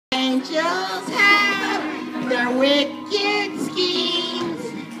angels have their wicked schemes,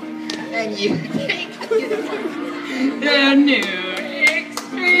 and you take the new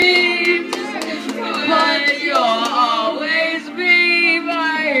extremes, but you'll always be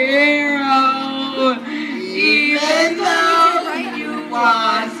my hero, even though you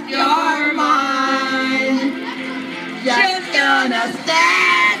lost your mind. Just gonna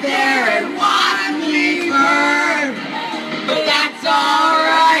stand there and watch me burn, but that's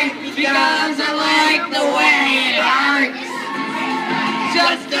alright because I like the way it hurts.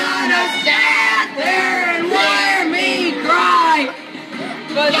 Just gonna stand there and wear me cry,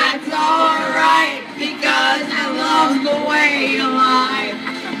 but that's alright because I love the way you lie.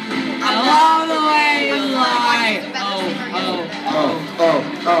 I love the way you lie.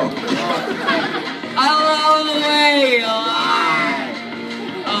 I love the way you lie.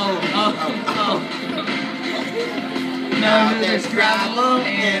 Now there's trouble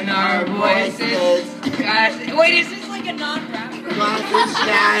in our voices. Wait, is this like a non-rap? Glasses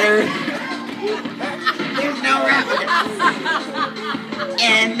shattered. There's no rap.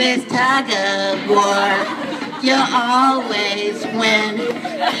 In this tug of war, you'll always win.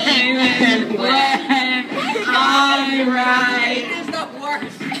 Even when I'm right. It is the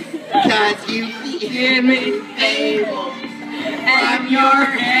worst. Cause you give me fables from your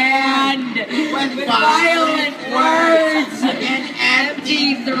hand with violent words and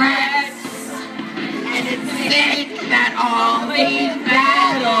empty threats. And it's sick that all these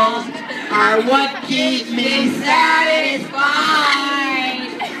battles are what keep me satisfied.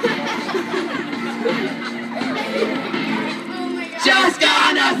 Just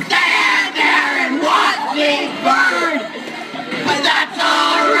gonna stand there and watch me burn, but that's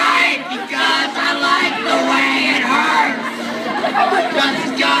alright because I like the way it hurts.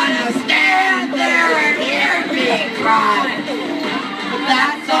 Just gonna stand there and hear me cry, but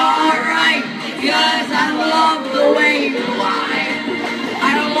that's alright because I love the way you lie. I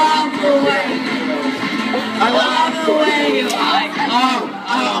love the way you lie.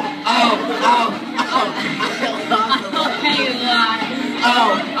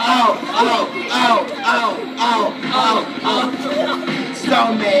 So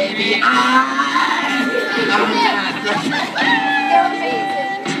maybe I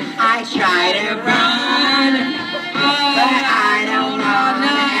try to run, but I don't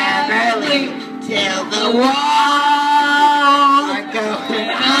wanna ever leave till the walls are going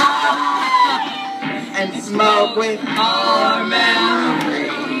up and smoke with our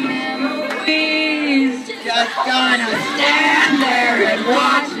memories. Just gonna stand there and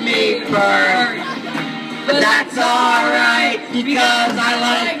watch me burn, but that's alright because I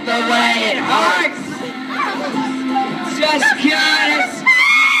like the way it hurts. Just gonna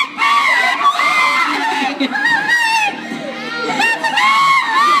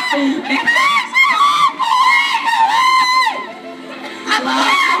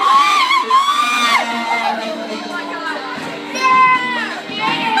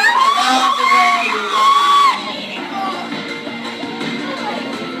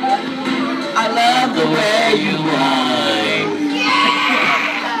I love the way you lie.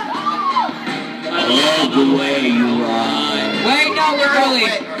 I love the way you lie. Wait, no, we're early.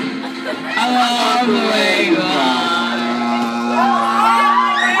 I love the way you lie.